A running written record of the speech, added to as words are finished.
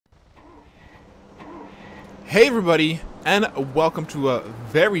Hey everybody, and welcome to a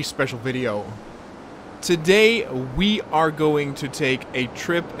very special video. Today we are going to take a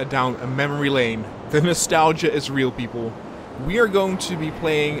trip down a memory lane. The nostalgia is real, people. We are going to be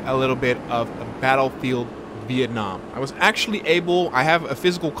playing a little bit of Battlefield Vietnam. I have a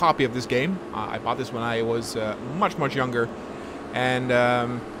physical copy of this game. I bought this when I was much younger, and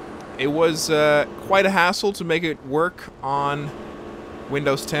it was quite a hassle to make it work on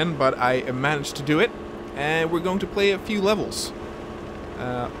Windows 10, but I managed to do it. And we're going to play a few levels.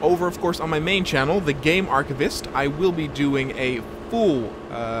 Over, of course, on my main channel, The Game Archivist, I will be doing a full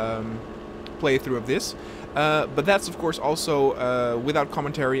playthrough of this. But that's, of course, also without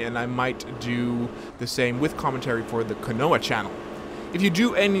commentary, and I might do the same with commentary for the Konoha channel. If you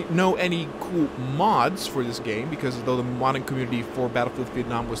do know any cool mods for this game, because though the modding community for Battlefield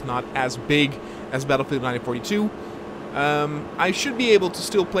Vietnam was not as big as Battlefield 1942, I should be able to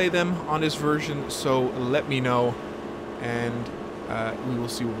still play them on this version, so let me know, and we will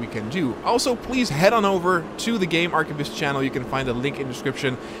see what we can do. Also, please head on over to the Game Archivist channel. You can find the link in the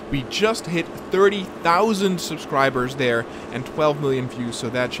description. We just hit 30,000 subscribers there and 12 million views, so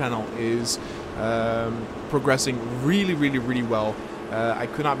that channel is progressing really well. I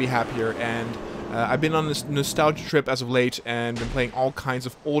could not be happier, and I've been on this nostalgia trip as of late and been playing all kinds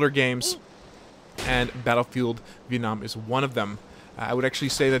of older games. And Battlefield Vietnam is one of them. I would actually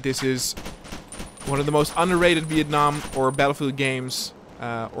say that this is one of the most underrated Vietnam or Battlefield games,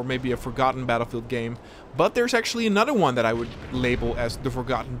 or maybe a forgotten Battlefield game. But there's actually another one that I would label as the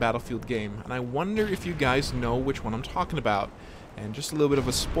forgotten Battlefield game, and I wonder if you guys know which one I'm talking about. And just a little bit of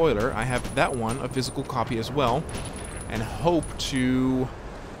a spoiler, I have that one, a physical copy as well, and hope to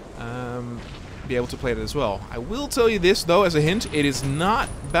be able to play it as well. I will tell you this, though, as a hint, it is not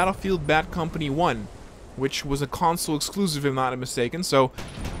Battlefield Bad Company 1, which was a console exclusive, if I'm not mistaken, so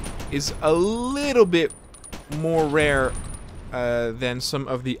is a little bit more rare than some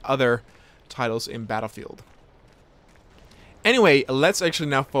of the other titles in Battlefield. Anyway, let's actually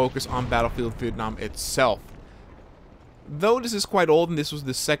now focus on Battlefield Vietnam itself. Though this is quite old and this was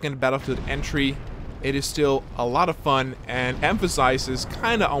the second Battlefield entry, it is still a lot of fun and emphasizes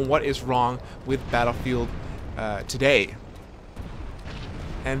kind of on what is wrong with Battlefield today.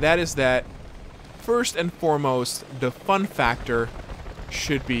 And that is that, first and foremost, the fun factor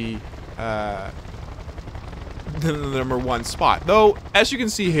should be the #1 spot. Though, as you can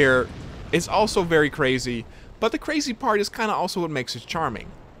see here, it's also very crazy, but the crazy part is kind of also what makes it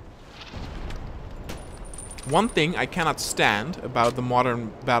charming. One thing I cannot stand about the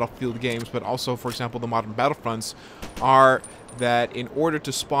modern Battlefield games, but also, for example, the modern Battlefronts, are that in order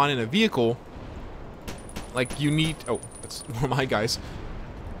to spawn in a vehicle, like, you need... Oh, that's one of my guys.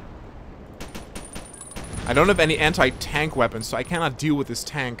 I don't have any anti-tank weapons, so I cannot deal with this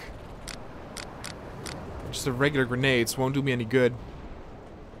tank. Just the regular grenades won't do me any good.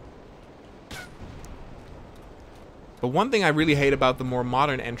 But one thing I really hate about the more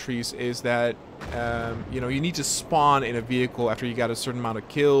modern entries is that, you know, you need to spawn in a vehicle after you got a certain amount of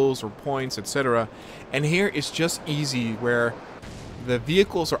kills or points, etc. And here it's just easy, where the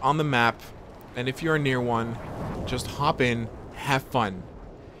vehicles are on the map, and if you're near one, just hop in, have fun.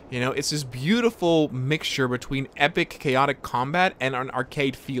 You know, it's this beautiful mixture between epic, chaotic combat and an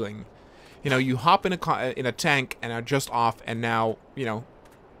arcade feeling. You know, you hop in a tank and are just off, and now, you know,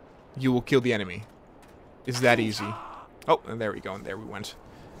 you will kill the enemy. It's that easy. Oh, and there we go, and there we went.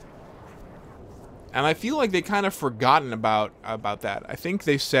 And I feel like they kind of forgotten about that. I think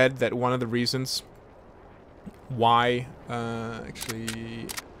they said that one of the reasons why, actually,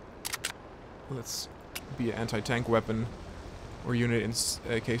 let's be an anti-tank weapon or unit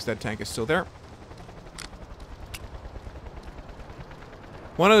in case that tank is still there.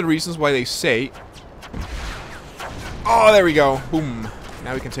 One of the reasons why they say... Oh, there we go. Boom.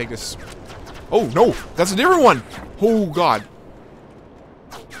 Now we can take this... Oh, no! That's a different one! Oh, God.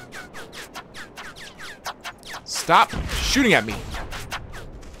 Stop shooting at me.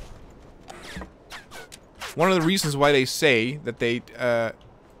 One of the reasons why they say that they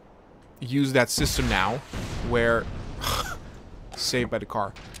use that system now, where... Saved by the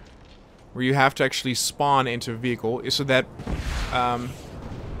car. Where you have to actually spawn into a vehicle, is so that...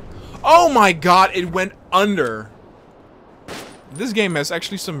 Oh my God! It went under! This game has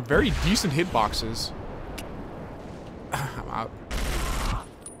actually some very decent hitboxes. I'm out.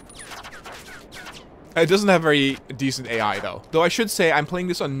 It doesn't have very decent AI, though. Though I should say, I'm playing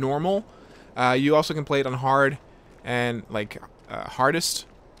this on normal. You also can play it on hard and, like, hardest.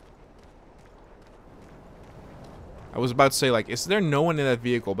 I was about to say, like, is there no one in that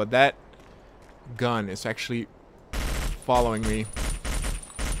vehicle? But that gun is actually following me.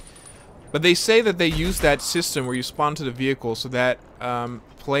 But they say that they use that system where you spawn to the vehicle so that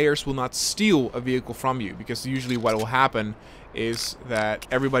players will not steal a vehicle from you, because usually what will happen is that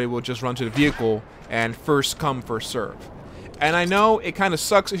everybody will just run to the vehicle and first come, first serve. And I know it kind of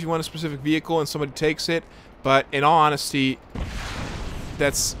sucks if you want a specific vehicle and somebody takes it, but in all honesty,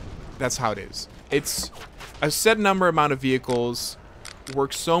 that's how it is. It's a set amount of vehicles,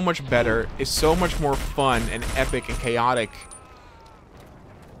 works so much better, is so much more fun and epic and chaotic,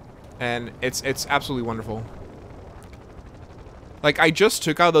 and it's absolutely wonderful. Like, I just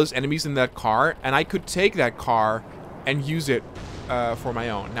took out those enemies in that car, and I could take that car and use it for my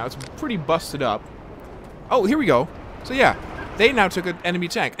own. Now, it's pretty busted up. Oh, here we go. So, yeah, they now took an enemy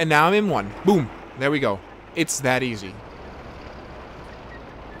tank, and now I'm in one. Boom. There we go. It's that easy.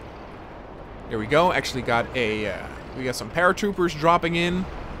 There we go. Actually got a... we got some paratroopers dropping in.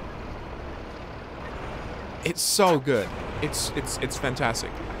 It's so good. It's fantastic.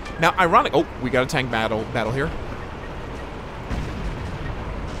 Now, ironic... Oh, we got a tank battle here.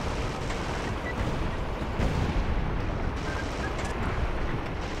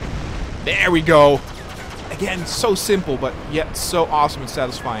 There we go. Again, so simple, but yet so awesome and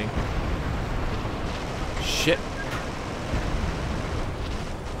satisfying. Shit.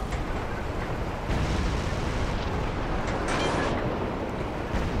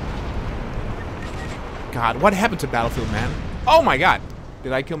 God, what happened to Battlefield, man? Oh my god.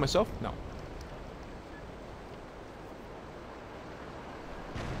 Did I kill myself? No.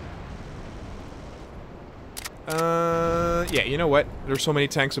 Yeah, you know what? There's so many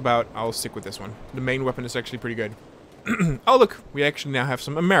tanks about, I'll stick with this one. The main weapon is actually pretty good. Oh, look! We actually now have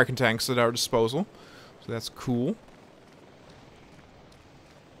some American tanks at our disposal. So that's cool.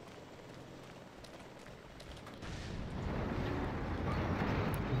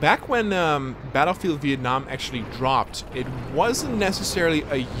 Back when Battlefield Vietnam actually dropped, it wasn't necessarily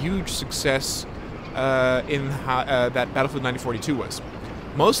a huge success in how, that Battlefield 1942 was.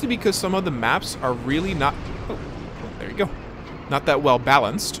 Mostly because some of the maps are really not... Oh, there you go. Not that well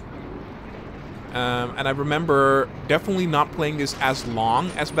balanced. And I remember definitely not playing this as long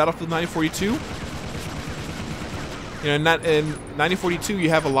as Battlefield 1942. You know, in 1942 you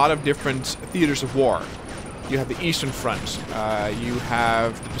have a lot of different theaters of war. You have the Eastern Front, you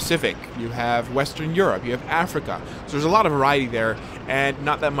have the Pacific, you have Western Europe, you have Africa. So there's a lot of variety there, and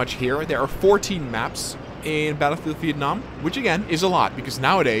not that much here. There are 14 maps in Battlefield Vietnam, which again is a lot, because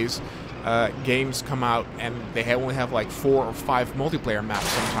nowadays games come out and they only have like 4 or 5 multiplayer maps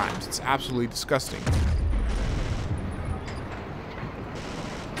sometimes. It's absolutely disgusting.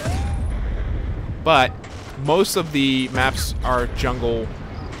 But most of the maps are jungle,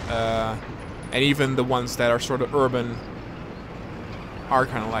 and even the ones that are sort of urban are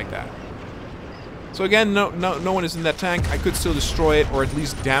kind of like that. So again, no one is in that tank. I could still destroy it, or at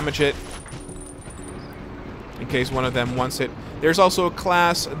least damage it, in case one of them wants it. There's also a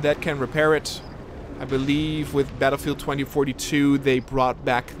class that can repair it. I believe with Battlefield 2042 they brought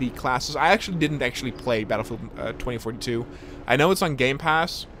back the classes. I actually didn't play Battlefield 2042. I know it's on Game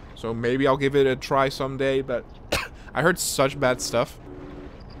Pass, so maybe I'll give it a try someday, but I heard such bad stuff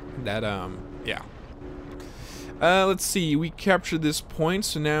that, yeah. Let's see, we captured this point,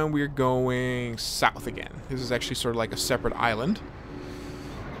 so now we're going south again. This is actually sort of like a separate island.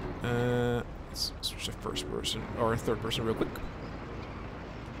 Let's switch to first person, or third person real quick.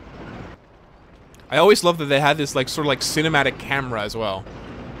 I always love that they had this like sort of like cinematic camera as well.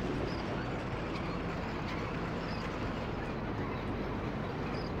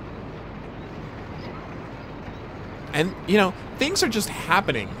 And, you know, things are just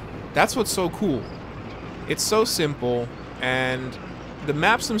happening. That's what's so cool. It's so simple, and the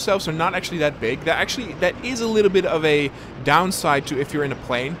maps themselves are not actually that big. That is a little bit of a downside to if you're in a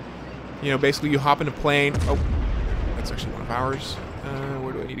plane. You know, basically you hop in a plane. Oh, that's actually one of ours.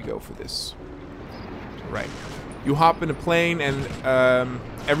 Where do I need to go for this? Right. You hop in a plane, and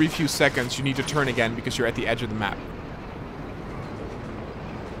every few seconds you need to turn again because you're at the edge of the map.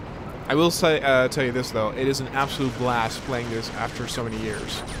 I will say, tell you this though, it is an absolute blast playing this after so many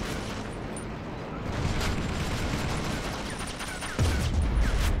years.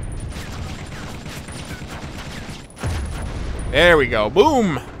 There we go.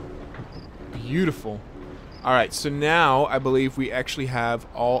 Boom! Beautiful. Alright, so now I believe we actually have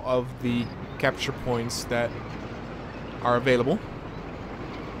all of the capture points that are available.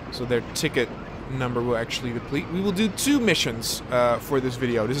 So their ticket number will actually deplete. We will do 2 missions for this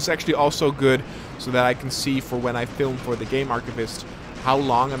video. This is actually also good so that I can see for when I film for the Game Archivist how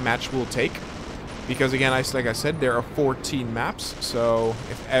long a match will take. Because again, like I said, there are 14 maps, so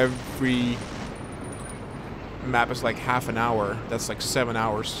if every map is like half an hour, that's like 7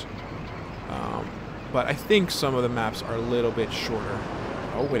 hours But I think some of the maps are a little bit shorter.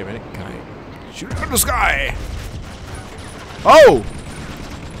 Oh, wait a minute. Can I shoot it out of the sky? Oh!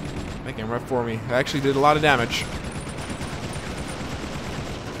 Making rough for me. That actually did a lot of damage.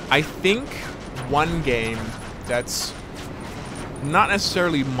 I think one game that's not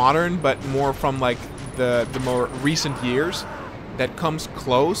necessarily modern, but more from like the more recent years that comes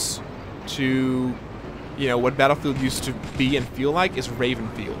close to, you know, what Battlefield used to be and feel like is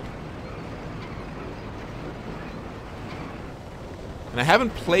Ravenfield. And I haven't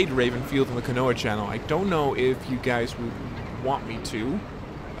played Ravenfield on the Konoha channel. I don't know if you guys would want me to.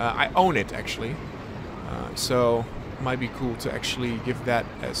 I own it, actually. So, it might be cool to actually give that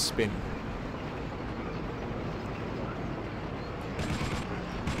a spin.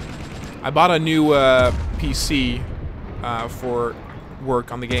 I bought a new PC for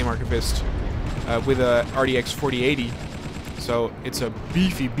work on the Game Archivist with a RTX 4080. So, it's a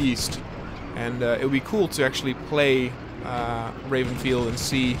beefy beast. And it would be cool to actually play Ravenfield and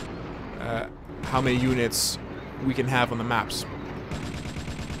see how many units we can have on the maps.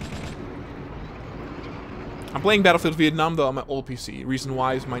 I'm playing Battlefield Vietnam though on my old PC. Reason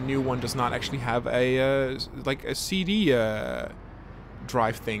why is my new one does not actually have a like a CD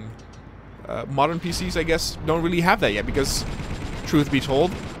drive thing. Modern PCs, I guess, don't really have that yet because, truth be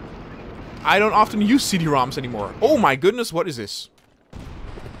told, I don't often use CD-ROMs anymore. Oh my goodness, what is this?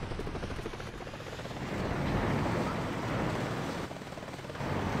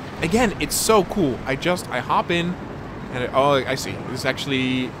 Again, it's so cool. I hop in, and oh, I see. This is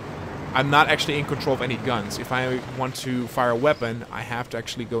actually, I'm not actually in control of any guns. If I want to fire a weapon, I have to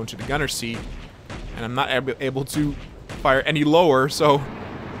actually go into the gunner seat, and I'm not able to fire any lower, so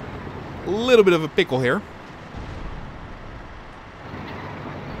a little bit of a pickle here.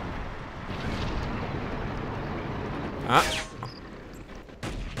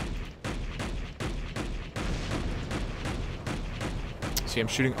 See, I'm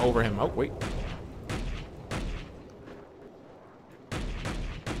shooting over him. Oh, wait.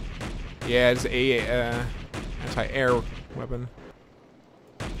 Yeah, it's a anti-air weapon.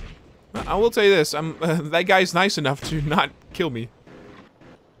 I will tell you this. That guy's nice enough to not kill me.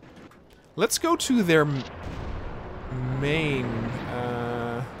 Let's go to their main...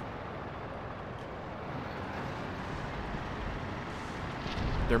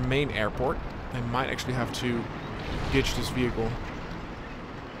 their main airport. I might actually have to ditch this vehicle.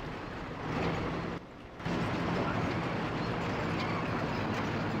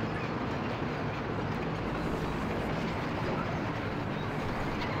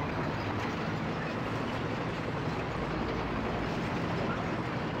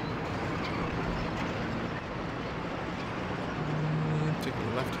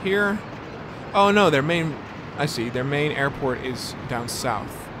 Here. Oh no, their main... I see, their main airport is down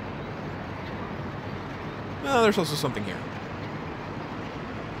south. No, there's also something here.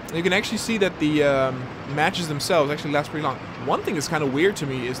 You can actually see that the matches themselves actually last pretty long. One thing that's kind of weird to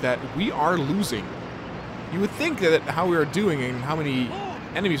me is that we are losing. You would think that how we are doing and how many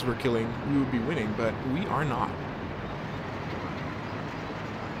enemies we're killing, we would be winning, but we are not.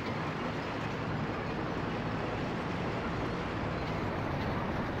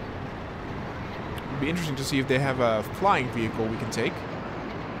 Be interesting to see if they have a flying vehicle we can take.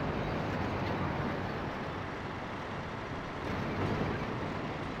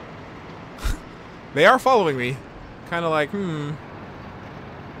 They are following me. Kind of like, You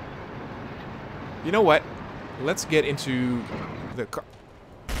know what? Let's get into the car.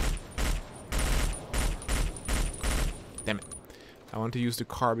 Damn it. I want to use the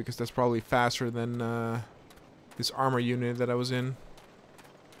car because that's probably faster than this armor unit that I was in.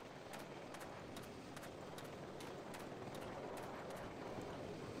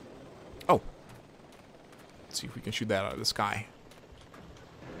 Let's see if we can shoot that out of the sky.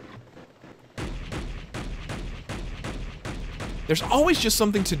 There's always just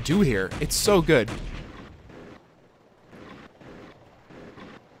something to do here. It's so good.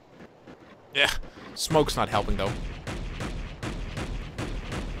 Yeah, smoke's not helping though.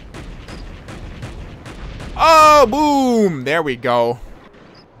 Oh, boom! There we go.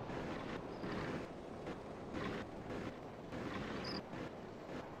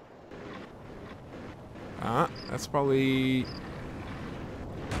 That's probably...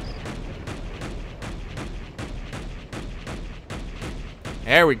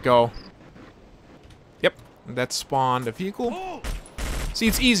 There we go. Yep, that spawned a vehicle. See,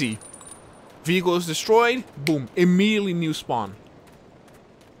 it's easy. Vehicle is destroyed, boom, immediately new spawn.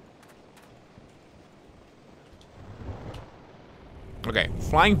 Okay,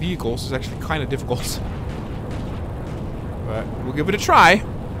 flying vehicles is actually kind of difficult. But we'll give it a try.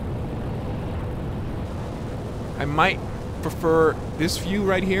 I might prefer this view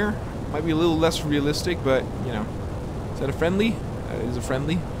right here. Might be a little less realistic, but, you know. Is that a friendly? That is a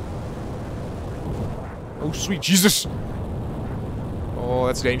friendly. Oh, sweet Jesus! Oh,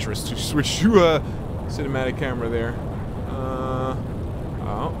 that's dangerous to switch to a cinematic camera there. Oh.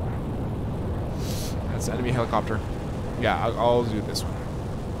 That's enemy helicopter. Yeah, I'll do this one.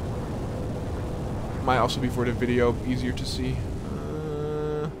 Might also be for the video, easier to see.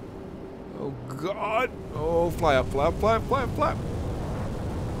 Oh God! Oh, fly up, fly up, fly up, fly up, fly up.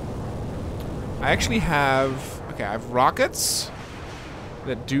 I actually have... Okay, I have rockets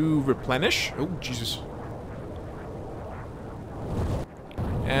that do replenish. Oh, Jesus.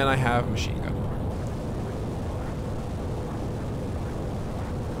 And I have machine gun.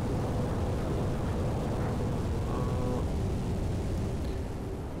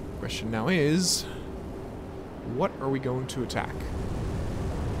 Question now is, what are we going to attack?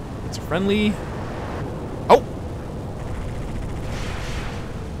 It's a friendly. Oh!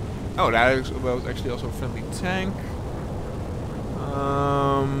 Oh, that was actually also a friendly tank.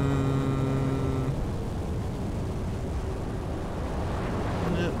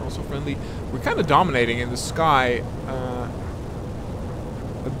 Yeah, also friendly. We're kind of dominating in the sky a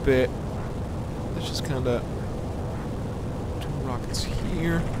bit. Let's just kind of 2 rockets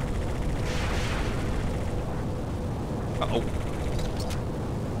here. Uh-oh.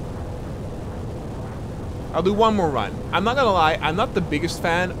 I'll do one more run. I'm not gonna lie, I'm not the biggest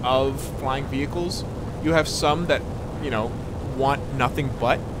fan of flying vehicles. You have some that, you know, want nothing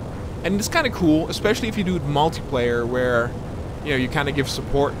but. And it's kind of cool, especially if you do multiplayer where, you know, you kind of give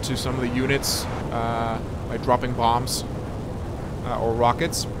support to some of the units by dropping bombs or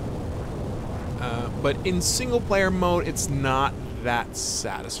rockets. But in single player mode, it's not that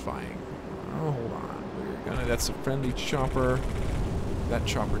satisfying. Oh, hold on. We're gonna, that's a friendly chopper. That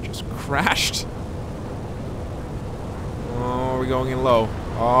chopper just crashed. Oh, we're going in low.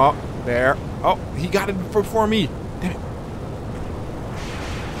 Oh, there. Oh, he got it before me. Damn it.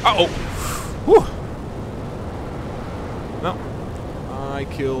 Uh-oh. Whew. No. I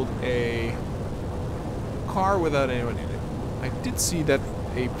killed a car without anyone in it. I did see that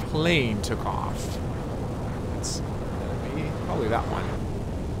a plane took off. That's gonna be probably that one.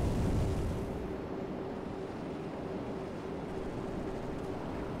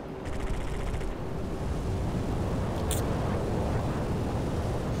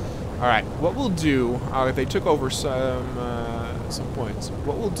 All right, what we'll do, if they took over some points,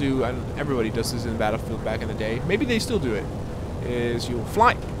 what we'll do, and everybody does this in Battlefield back in the day, maybe they still do it, is you'll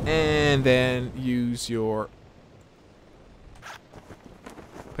fly and then use your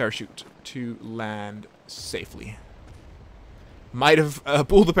parachute to land safely. Might have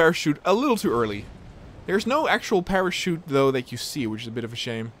pulled the parachute a little too early. There's no actual parachute, though, that you see, which is a bit of a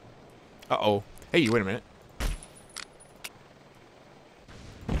shame. Uh-oh. Hey, wait a minute.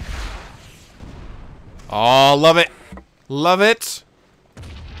 Oh, love it. Love it.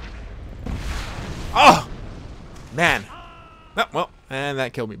 Oh! Man. Oh, well, and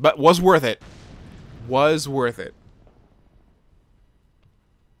that killed me. But was worth it. Was worth it.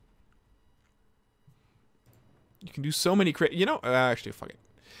 You can do so many you know, actually, fuck it.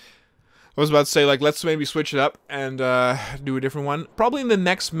 I was about to say, like, let's maybe switch it up and do a different one. Probably in the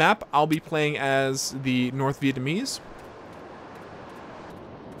next map, I'll be playing as the North Vietnamese.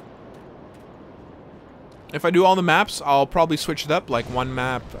 If I do all the maps, I'll probably switch it up, like one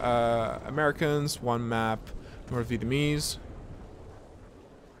map Americans, one map North Vietnamese.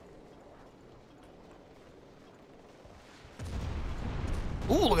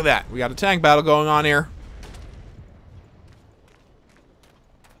 Ooh, look at that. We got a tank battle going on here.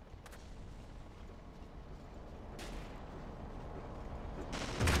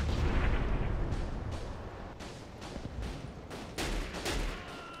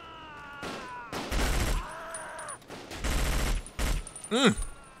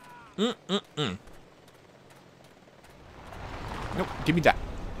 Nope, give me that.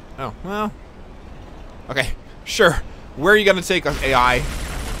 Oh, well. Okay, sure. Where are you gonna take us, AI?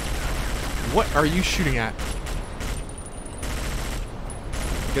 What are you shooting at?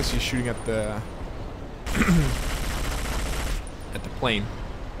 I guess you're shooting at the... at the plane.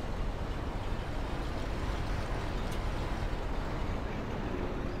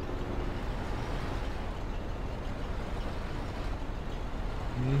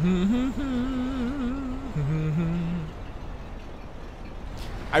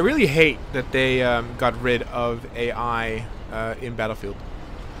 I really hate that they got rid of AI in Battlefield.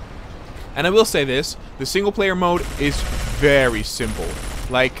 And I will say this, the single player mode is very simple.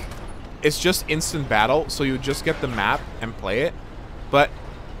 Like, it's just instant battle, so you just get the map and play it. But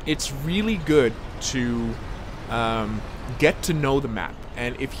it's really good to get to know the map.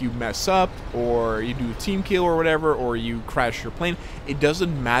 And if you mess up, or you do a team kill or whatever, or you crash your plane, it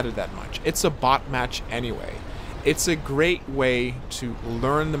doesn't matter that much. It's a bot match anyway. It's a great way to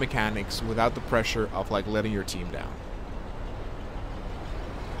learn the mechanics without the pressure of like letting your team down.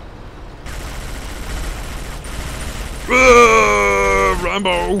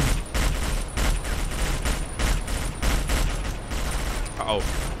 Rambo! Uh-oh.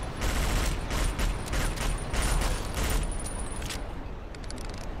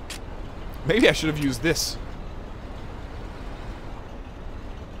 Maybe I should have used this.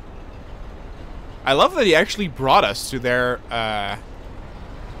 I love that he actually brought us to their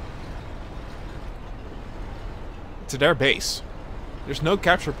base. There's no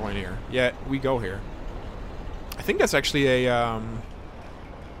capture point here, yet we go here. I think that's actually a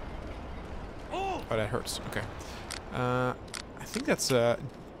oh, that hurts. Okay. I think that's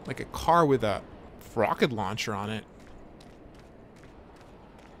like a car with a rocket launcher on it.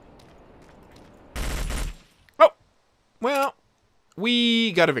 Oh, well,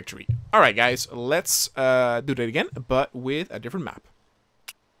 we got a victory. All right, guys, let's do that again, but with a different map.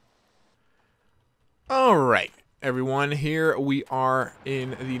 All right, everyone, here we are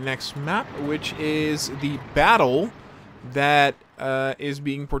in the next map, which is the battle that is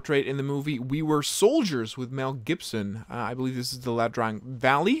being portrayed in the movie We Were Soldiers with Mel Gibson. I believe this is the Lao Drang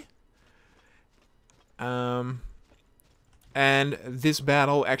Valley. And this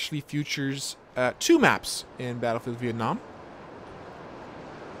battle actually features 2 maps in Battlefield Vietnam.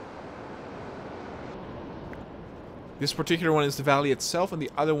 This particular one is the valley itself, and the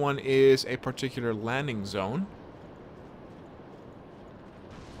other one is a particular landing zone.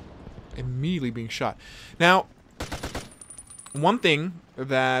 Immediately being shot. Now, one thing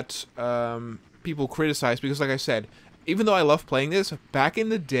that people criticize, because like I said, even though I love playing this, back in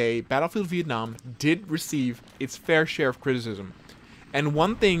the day, Battlefield Vietnam did receive its fair share of criticism. And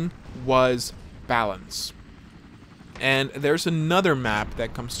one thing was balance. And there's another map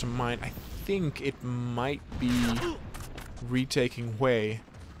that comes to mind. I think it might be Retaking Hue,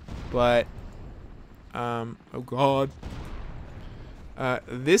 but oh god.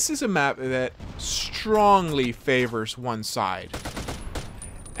 This is a map that strongly favors one side.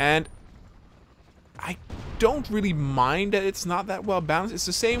 And I don't really mind that it's not that well balanced. It's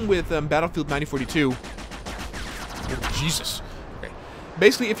the same with Battlefield 1942. Oh, Jesus. Okay.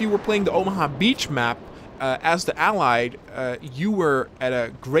 Basically, if you were playing the Omaha Beach map, as the Allied, you were at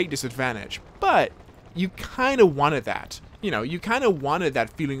a great disadvantage. But you kind of wanted that. You know, you kind of wanted that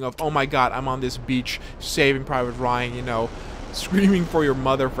feeling of, oh my god, I'm on this beach saving Private Ryan, you know, screaming for your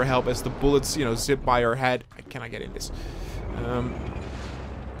mother for help as the bullets, you know, zip by your head. I cannot get in this.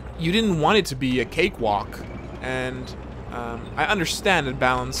 You didn't want it to be a cakewalk, and I understand that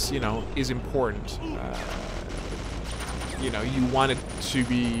balance, you know, is important. You know, you want it to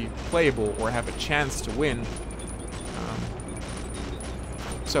be playable or have a chance to win.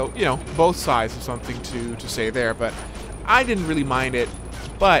 So, you know, both sides have something to say there, but I didn't really mind it.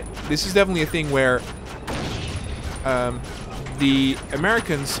 But this is definitely a thing where the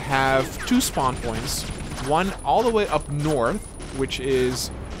Americans have 2 spawn points. One all the way up north, which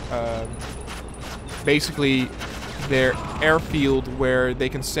is basically their airfield where they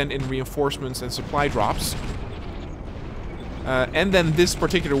can send in reinforcements and supply drops. And then this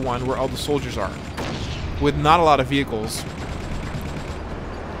particular one where all the soldiers are, with not a lot of vehicles.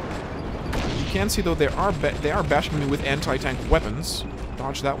 You can see though they are bashing me with anti-tank weapons.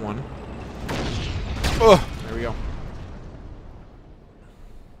 Dodge that one. Oh, there we go.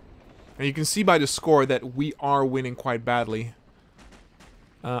 And you can see by the score that we are winning quite badly.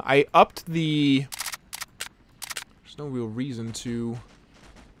 I upped the... There's no real reason to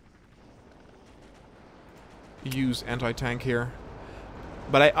use anti-tank here.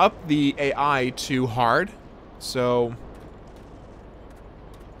 But I upped the AI to hard, so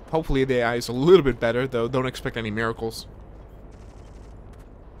hopefully the AI is a little bit better, though don't expect any miracles.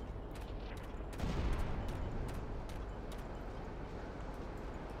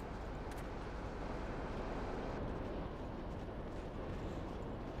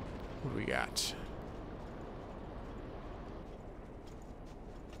 What do we got?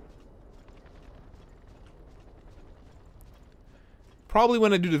 Probably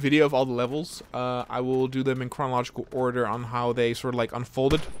when I do the video of all the levels, I will do them in chronological order on how they sort of like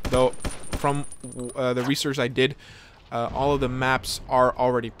unfolded. Though, from the research I did, all of the maps are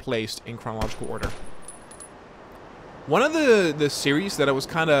already placed in chronological order. One of the series that I was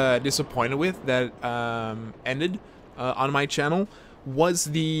kind of disappointed with that ended on my channel was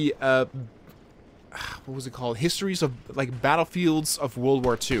the what was it called? Histories of like battlefields of World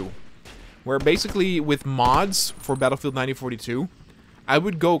War II, where basically with mods for Battlefield 1942, I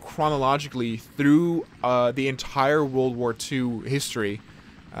would go chronologically through the entire World War II history.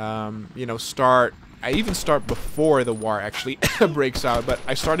 You know, I even start before the war actually breaks out, but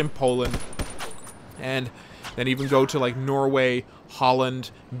I start in Poland, and then even go to like Norway,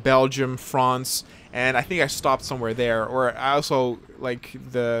 Holland, Belgium, France, and I think I stopped somewhere there. Or I also like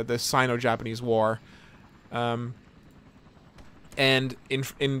the Sino-Japanese War. And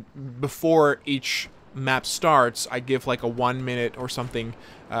in before each map starts, I give like a 1 minute or something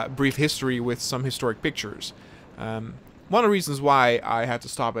brief history with some historic pictures. One of the reasons why I had to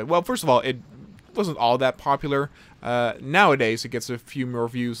stop it, well, first of all, it wasn't all that popular. Nowadays, it gets a few more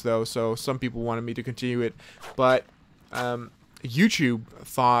views though, so some people wanted me to continue it. But YouTube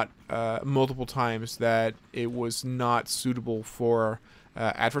thought multiple times that it was not suitable for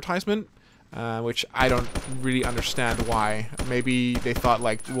advertisement. Which I don't really understand why. Maybe they thought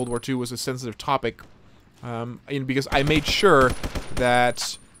like World War II was a sensitive topic, because I made sure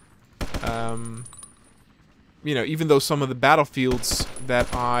that, you know, even though some of the battlefields that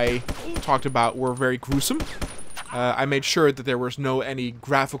I talked about were very gruesome, I made sure that there was no any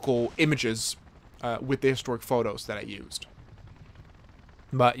graphical images with the historic photos that I used.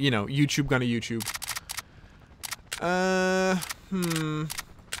 But, you know, YouTube gonna YouTube.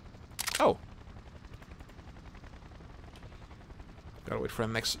 Oh. Gotta wait for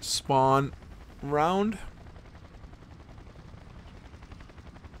the next spawn round.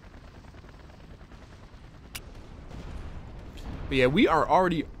 But yeah, we are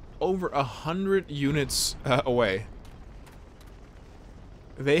already over 100 units away.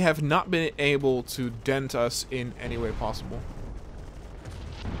 They have not been able to dent us in any way possible.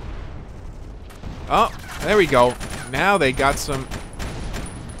 Oh, there we go. Now they got some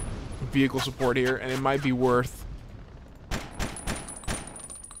vehicle support here, and it might be worth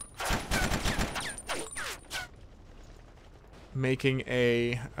making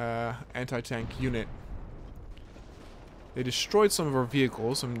a anti-tank unit. They destroyed some of our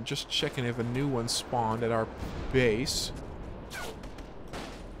vehicles. I'm just checking if a new one spawned at our base.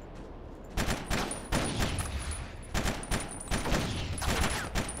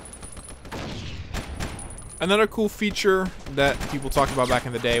 Another cool feature that people talked about back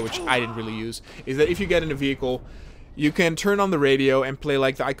in the day, which I didn't really use, is that if you get in a vehicle, you can turn on the radio and play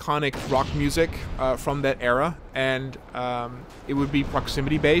like the iconic rock music from that era, and it would be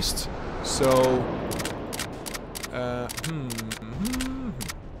proximity based. So,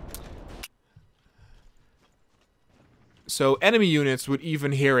 so enemy units would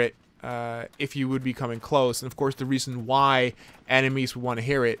even hear it if you would be coming close. And of course, the reason why enemies would want to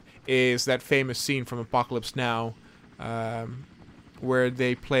hear it is that famous scene from Apocalypse Now, where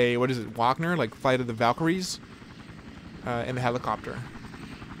they play, what is it, Wagner, like Flight of the Valkyries, in the helicopter.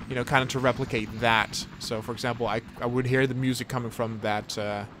 You know, kind of to replicate that. So, for example, I would hear the music coming from that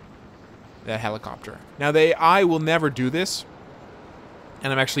that helicopter. Now, the AI will never do this,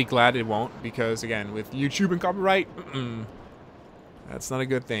 and I'm actually glad it won't, because again, with YouTube and copyright, that's not a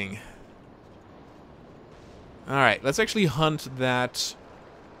good thing. All right, let's actually hunt that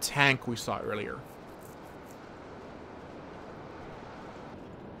tank we saw earlier.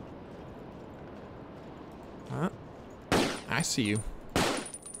 I see you.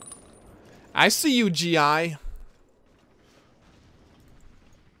 I see you, GI.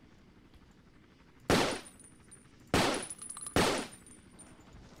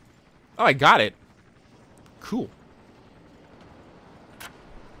 Oh, I got it. Cool.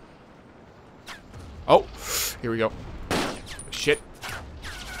 Oh, here we go. Shit.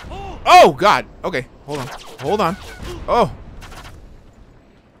 Oh, God. Okay, hold on. Hold on. Oh.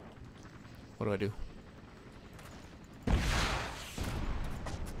 What do I do?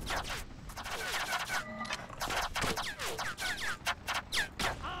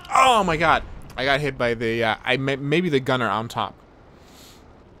 Oh my God! I got hit by the maybe the gunner on top.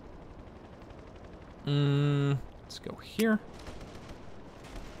 Let's go here.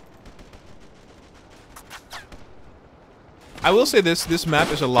 I will say this map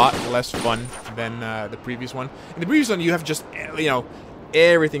is a lot less fun than the previous one. In the previous one, you have just, you know,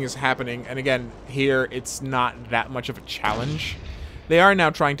 everything is happening, and again, here it's not that much of a challenge. They are now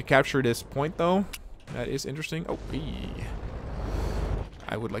trying to capture this point, though. That is interesting. Oh,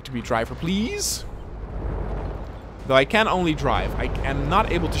 I would like to be driver, please. Though I can only drive. I am not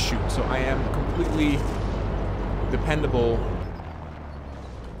able to shoot, so I am completely dependable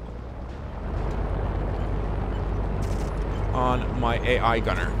on my AI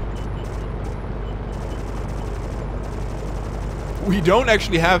gunner. We don't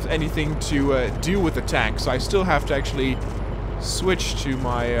actually have anything to do with the tank, so I still have to actually switch to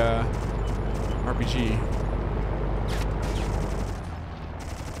my RPG.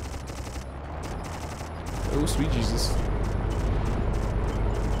 Oh, sweet Jesus.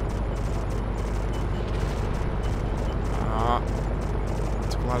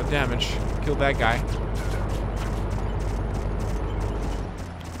 Took a lot of damage. Killed that guy.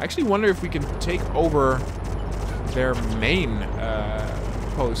 I actually wonder if we can take over their main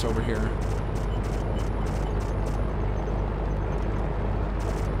post over here.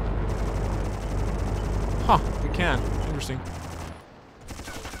 Huh, we can. Interesting.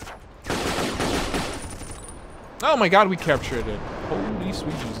 Oh my god, we captured it. Holy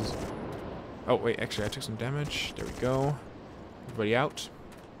sweet Jesus. Oh, wait, actually, I took some damage. There we go. Everybody out.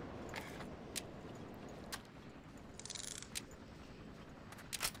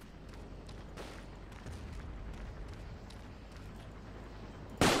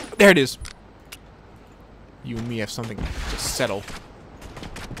 There it is. You and me have something to settle.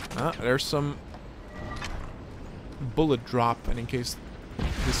 There's some bullet drop, and in this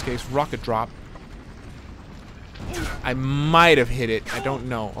case, rocket drop. I might have hit it. I don't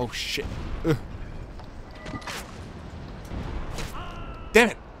know. Oh, shit. Ugh. Damn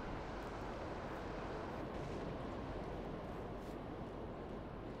it.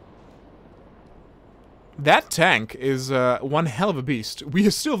 That tank is one hell of a beast. We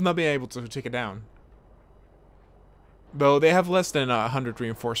still have not been able to take it down. Though they have less than 100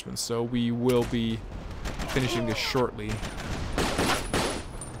 reinforcements, so we will be finishing this shortly.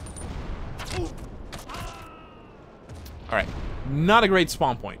 Alright. Not a great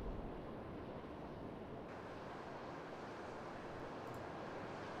spawn point.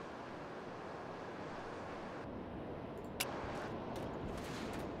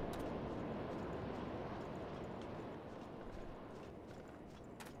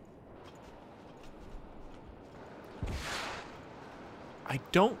 I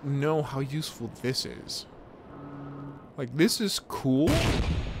don't know how useful this is. Like, this is cool.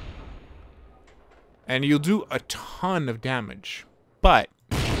 And you'll do a ton of damage. But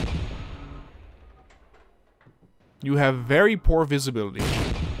you have very poor visibility.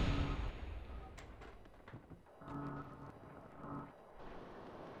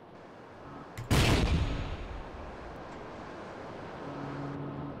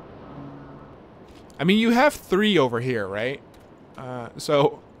 I mean, you have 3 over here, right?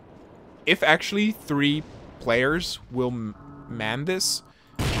 So, if actually 3 players will man this,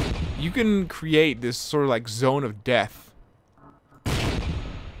 you can create this sort of like zone of death.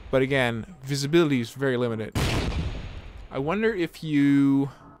 But again, visibility is very limited. I wonder if you...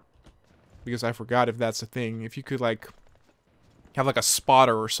 Because I forgot if that's a thing. If you could like have like a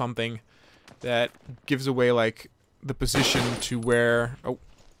spotter or something that gives away like the position to where... Oh,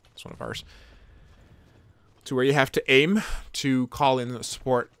 it's one of ours. To where you have to aim to call in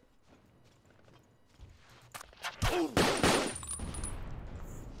support.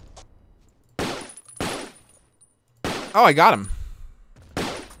 Oh, I got him.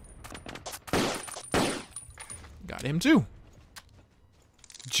 Got him too.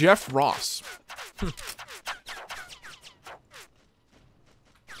 Jeff Ross.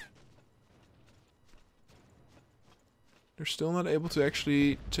 They're still not able to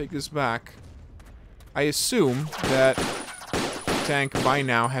actually take this back. I assume that tank by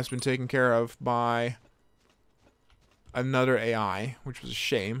now has been taken care of by another AI, which was a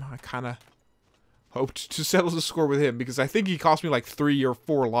shame. I kind of hoped to settle the score with him because I think he cost me like 3 or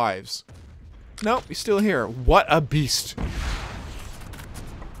 4 lives. Nope, he's still here. What a beast.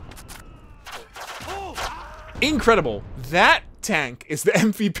 Incredible. That tank is the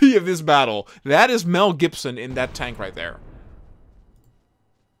MVP of this battle. That is Mel Gibson in that tank right there.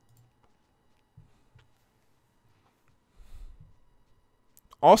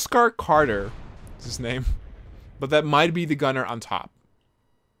 Oscar Carter is his name. But that might be the gunner on top.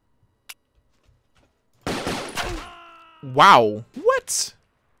 Wow. What?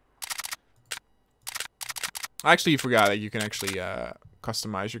 I actually forgot that you can actually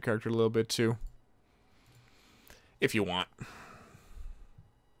customize your character a little bit too. If you want.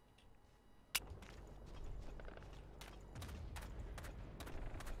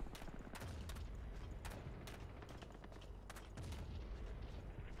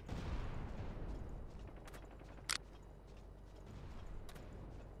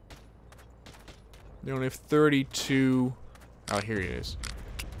 They only have 32. Oh, here he is.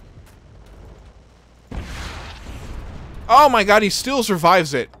 Oh my god, he still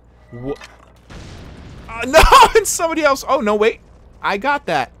survives it. No, it's somebody else. Oh, no, wait. I got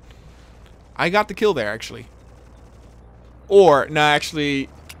that. I got the kill there, actually. Or, no, actually,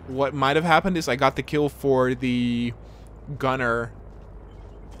 what might have happened is I got the kill for the gunner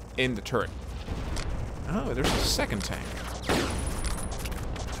in the turret. Oh, there's a second tank.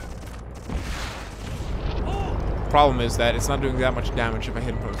 Problem is that it's not doing that much damage if I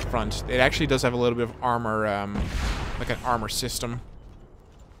hit him from the front. It actually does have a little bit of armor, like an armor system.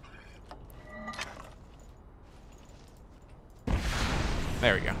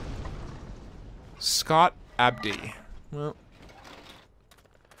 There we go. Scott Abdi. Well,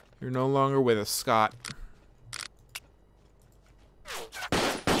 you're no longer with us, Scott.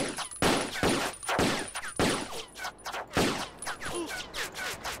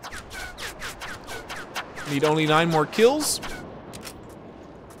 Need only 9 more kills.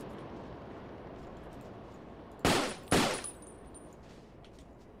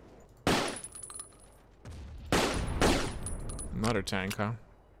 Another tank, huh?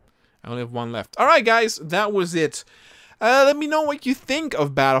 I only have 1 left. Alright, guys, that was it. Let me know what you think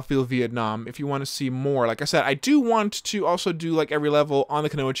of Battlefield Vietnam if you want to see more. Like I said, I do want to also do like every level on the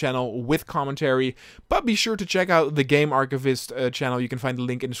Kanoa channel with commentary, but be sure to check out the Game Archivist channel. You can find the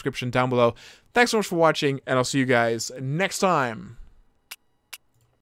link in the description down below. Thanks so much for watching, and I'll see you guys next time.